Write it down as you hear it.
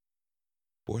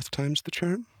Fourth time's the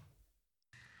charm?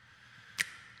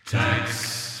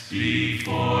 Text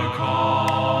before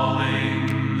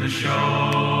calling, the show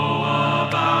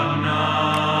about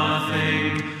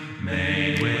nothing,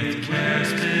 made with care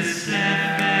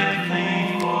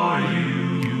specifically for you.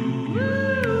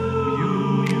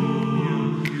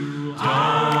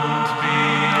 Don't be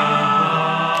a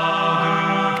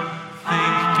bugger,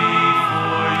 think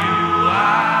before you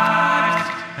act,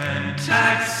 and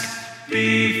text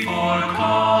before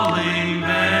calling,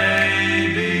 baby.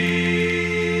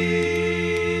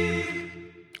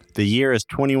 The year is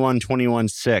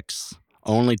 21-21-6.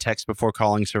 Only text before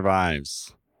calling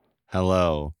survives.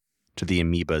 Hello to the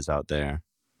amoebas out there.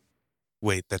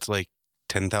 Wait, that's like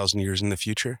 10,000 years in the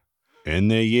future? In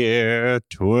the year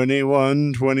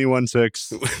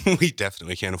 21-21-6. We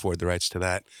definitely can't afford the rights to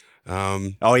that.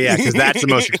 Oh, yeah, because that's the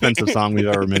most expensive song we've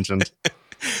ever mentioned.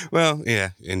 Well,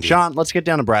 yeah, indeed. Sean, let's get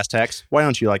down to brass tacks. Why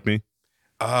don't you like me?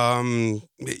 I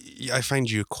find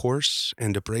you coarse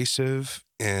and abrasive,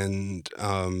 and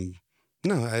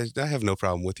no, I have no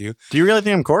problem with you. Do you really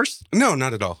think I'm coarse? No,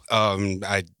 not at all.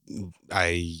 I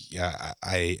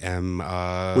am.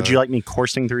 Would you like me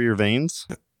coursing through your veins?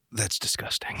 That's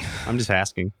disgusting. I'm just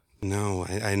asking. No,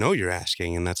 I know you're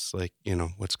asking, and that's like,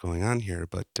 what's going on here.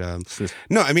 But It's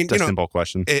no, I mean, a simple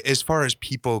question. as far as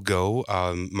people go,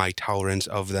 my tolerance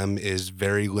of them is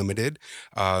very limited.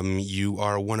 You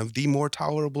are one of the more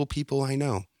tolerable people I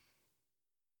know.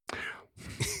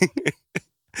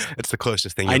 That's the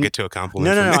closest thing you'll get to a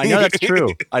compliment. No. from me. I know that's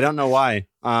true. I don't know why.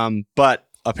 But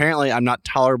apparently I'm not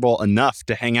tolerable enough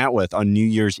to hang out with on New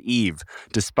Year's Eve,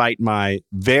 despite my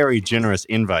very generous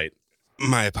invite.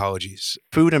 My apologies.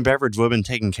 Food and beverage would have been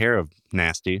taken care of,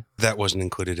 nasty. That wasn't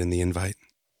included in the invite.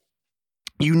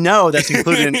 You know that's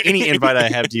included in any invite I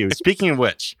have to you. Speaking of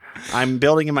which, I'm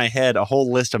building in my head a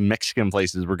whole list of Mexican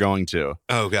places we're going to.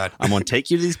 Oh, God. I'm going to take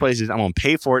you to these places. I'm going to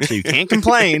pay for it so you can't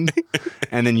complain.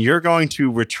 And then you're going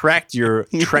to retract your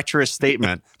treacherous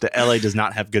statement that LA does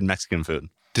not have good Mexican food.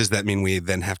 Does that mean we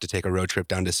then have to take a road trip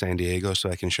down to San Diego so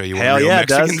I can show you what Hell real yeah, it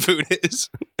Mexican does. food is?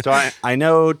 So I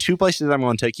know two places I'm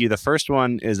going to take you. The first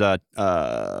one is a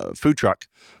food truck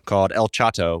called El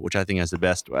Chato, which I think has the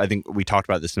best. I think we talked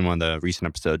about this in one of the recent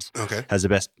episodes. Okay. Has the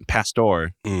best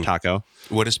pastor taco.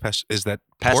 What is is that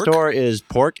pork? Pastor is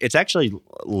pork. It's actually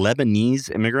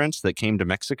Lebanese immigrants that came to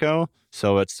Mexico.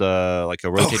 So it's like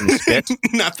a rotating spit.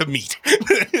 Not the meat.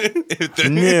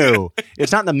 No,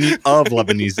 it's not the meat of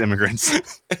Lebanese immigrants.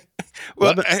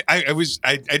 Well,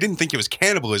 I didn't think it was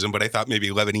cannibalism, but I thought maybe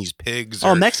Lebanese pigs.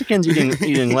 Oh, Mexicans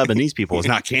eating Lebanese people is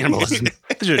not cannibalism.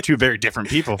 These are two very different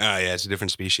people. Yeah, it's a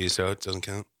different species, so it doesn't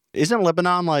count. Isn't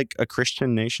Lebanon like a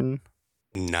Christian nation?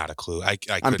 Not a clue.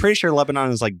 I'm pretty sure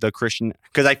Lebanon is like the Christian,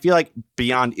 because I feel like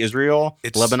beyond Israel,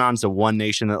 Lebanon's the one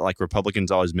nation that like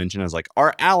Republicans always mention as like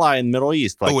our ally in the Middle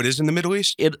East. Like, it is in the Middle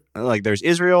East? There's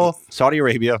Israel, Saudi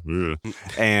Arabia,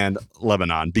 and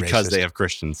Lebanon because they have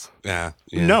Christians. Yeah.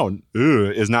 No,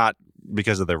 is not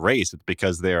because of their race. It's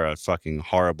because they're a fucking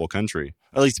horrible country.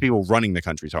 At least the people running the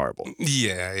country is horrible.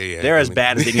 Yeah. They're as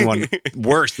bad as anyone,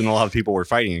 worse than a lot of people we're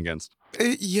fighting against.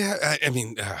 Yeah, I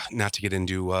mean, not to get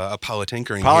into a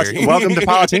politinkering here. Welcome to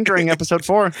Politinkering, episode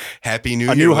 4. Happy New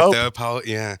Year. New Hope.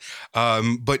 Yeah.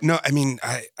 But no, I mean,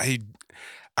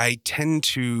 I tend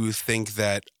to think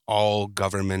that all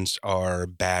governments are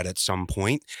bad at some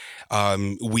point.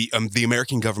 The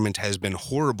American government has been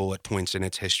horrible at points in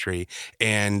its history,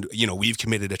 and we've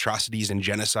committed atrocities and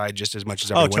genocide just as much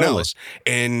as everyone else.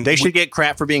 And they should get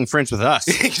crap for being friends with us.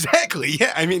 Exactly.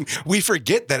 Yeah. I mean, we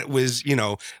forget that it was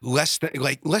less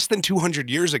than 200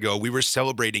 years ago we were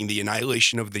celebrating the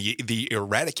annihilation of the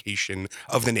eradication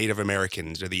of the Native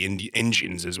Americans, or the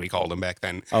Indians as we called them back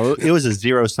then. Oh, it was a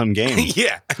zero-sum game.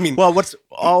 Yeah. I mean, well, what's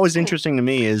always interesting to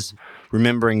me is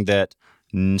remembering that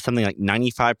something like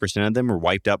 95% of them were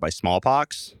wiped out by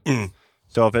smallpox.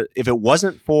 So if it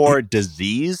wasn't for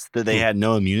disease that they had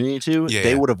no immunity to,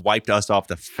 they would have wiped us off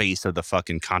the face of the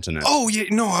fucking continent. Oh yeah,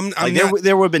 no, I'm like, not,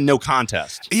 there would have been no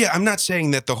contest. Yeah, I'm not saying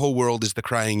that the whole world is the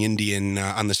crying Indian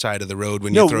on the side of the road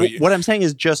when you throw. What I'm saying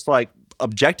is just like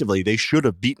objectively, they should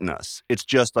have beaten us. It's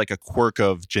just like a quirk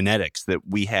of genetics that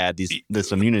we had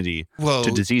this immunity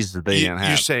to diseases that they didn't have.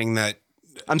 You're saying that.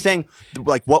 I'm saying,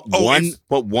 like, what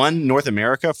won North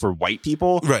America for white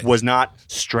people was not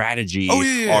strategy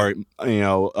or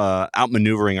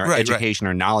outmaneuvering or education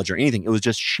or knowledge or anything. It was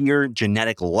just sheer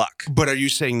genetic luck. But are you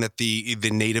saying that the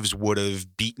natives would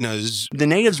have beaten us? The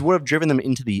natives would have driven them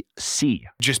into the sea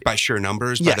just by sheer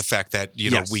numbers, by the fact that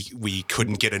we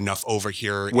couldn't get enough over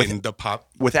here in the pop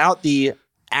without the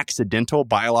accidental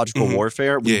biological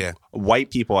warfare.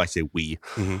 White people, I say we.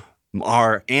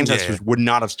 our ancestors would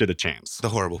not have stood a chance. The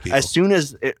horrible people. As soon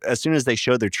as they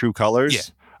showed their true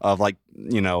colors of like,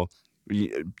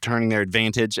 turning their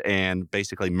advantage and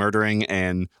basically murdering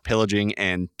and pillaging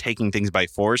and taking things by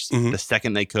force the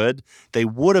second they could, they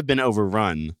would have been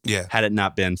overrun had it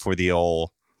not been for the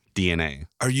old DNA.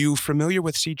 Are you familiar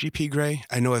with CGP Grey?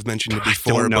 I know I've mentioned it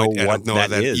before. I don't know but what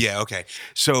that is. Yeah, okay.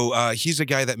 So he's a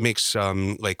guy that makes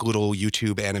like little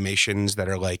YouTube animations that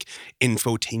are like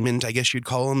infotainment, I guess you'd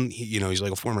call him. He's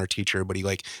like a former teacher, but he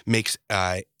like makes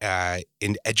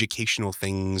in educational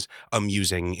things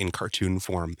amusing in cartoon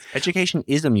form. Education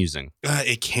is amusing.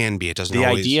 It can be. It doesn't the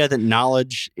always. The idea that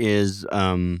knowledge is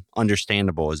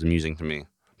understandable is amusing to me.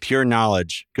 Pure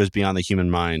knowledge goes beyond the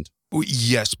human mind.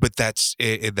 Yes, but that's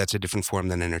a different form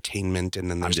than entertainment, and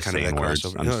then there's kind of that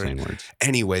crossover. I'm just saying words.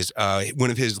 Anyways,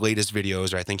 one of his latest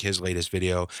videos, or I think his latest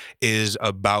video, is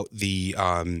about the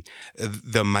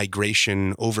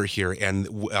migration over here, and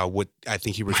what I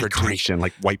think he referred to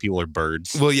like white people are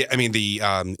birds. Well, yeah, I mean the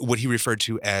what he referred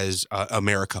to as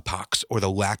America pox, or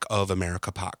the lack of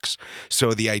America pox.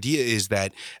 So the idea is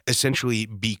that essentially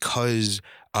because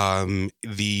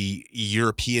the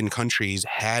European countries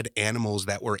had animals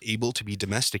that were able to be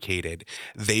domesticated,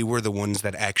 they were the ones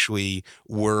that actually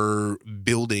were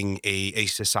building a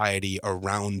society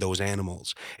around those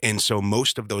animals. And so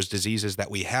most of those diseases that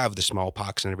we have, the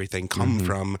smallpox and everything, come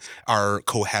from our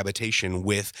cohabitation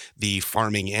with the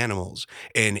farming animals.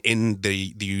 And in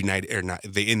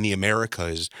in the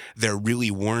Americas, there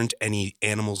really weren't any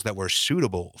animals that were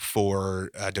suitable for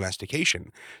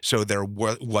domestication. So there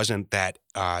wasn't that.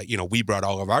 We brought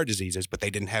all of our diseases, but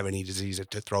they didn't have any diseases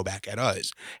to throw back at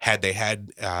us. Had they had,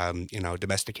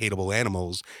 domesticatable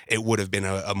animals, it would have been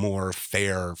a more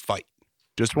fair fight.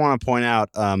 Just want to point out,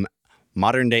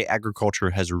 modern day agriculture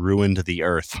has ruined the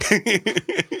earth.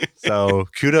 So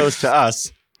kudos to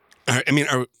us. I mean,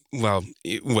 what,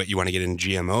 you want to get into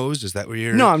GMOs? Is that what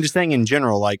you're... No, I'm just saying in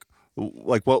general, like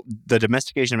what the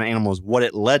domestication of animals, what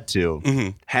it led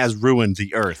to has ruined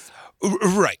the earth.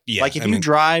 Right. Yeah. Like if you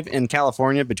drive in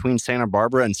California between Santa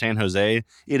Barbara and San Jose,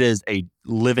 it is a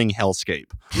living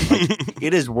hellscape. Like,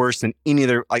 it is worse than any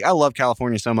other. Like I love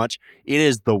California so much. It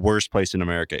is the worst place in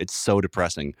America. It's so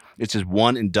depressing. It's just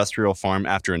one industrial farm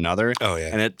after another. Oh yeah.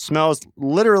 And it smells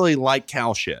literally like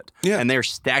cow shit. Yeah. And they're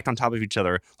stacked on top of each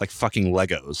other like fucking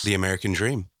Legos. The American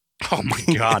dream. Oh my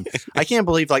God. I can't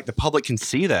believe like the public can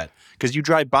see that, because you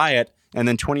drive by it and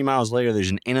then 20 miles later there's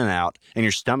an In-N-Out and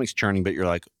your stomach's churning, but you're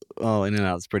like, oh,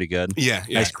 In-N-Out's pretty good. Yeah.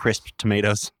 Nice crisp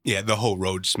tomatoes. Yeah, the whole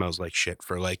road smells like shit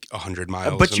for like 100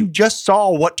 miles. But you just saw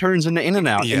what turns into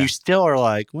In-N-Out, Yeah. and you still are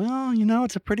like, well,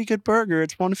 it's a pretty good burger.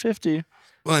 It's $150.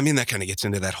 Well, I mean, that kind of gets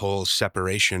into that whole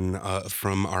separation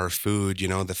from our food,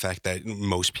 the fact that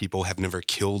most people have never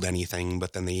killed anything,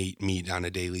 but then they eat meat on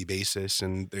a daily basis.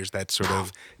 And there's that sort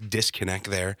of disconnect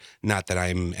there. Not that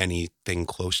I'm anything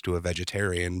close to a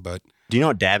vegetarian, but... Do you know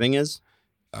what dabbing is?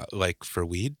 Like for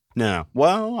weed? No.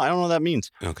 Well, I don't know what that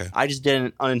means. Okay. I just did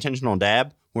an unintentional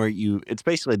dab where it's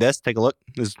basically this. Take a look.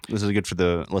 This is good for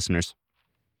the listeners.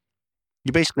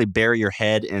 You basically bury your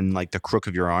head in like the crook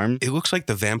of your arm. It looks like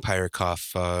the vampire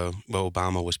cough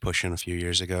Obama was pushing a few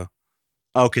years ago.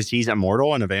 Oh, because he's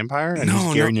immortal and a vampire? And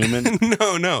he's Gary Newman?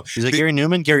 No. He's like Gary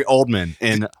Newman? Gary Oldman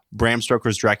in Bram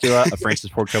Stoker's Dracula, a Francis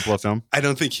Ford Coppola film? I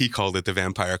don't think he called it the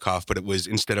vampire cough, but it was,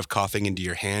 instead of coughing into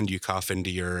your hand, you cough into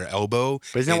your elbow.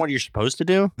 But isn't that what you're supposed to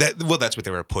do? That's what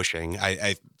they were pushing.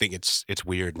 I think it's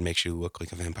weird and makes you look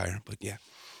like a vampire, but yeah.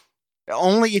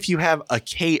 Only if you have a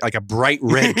cape, like a bright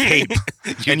red cape,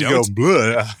 you go,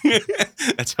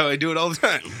 bleh. That's how I do it all the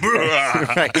time.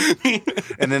 Right.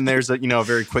 And then there's a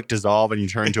very quick dissolve and you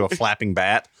turn into a flapping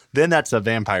bat. Then that's a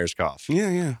vampire's cough.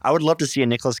 Yeah. I would love to see a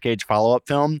Nicolas Cage follow-up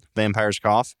film, Vampire's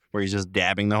Cough, where he's just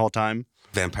dabbing the whole time.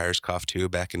 Vampire's Cough 2,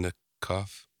 back into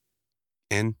cough.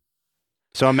 In.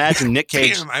 So imagine Nick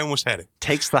Cage Damn, I almost had it.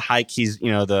 Takes the hike. He's,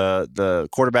 the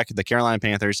quarterback of the Carolina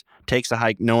Panthers, takes the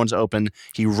hike. No one's open.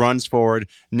 He runs forward.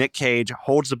 Nick Cage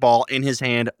holds the ball in his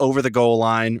hand over the goal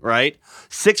line, right?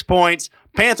 6 points.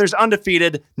 Panthers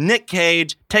undefeated. Nick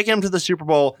Cage, take him to the Super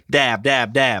Bowl. Dab,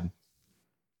 dab, dab.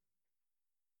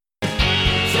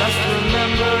 Just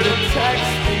remember to text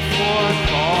before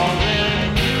calling.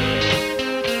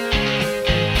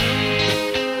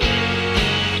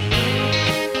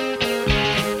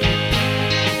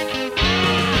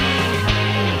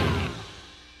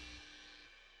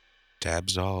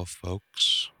 Dabs all,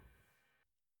 folks.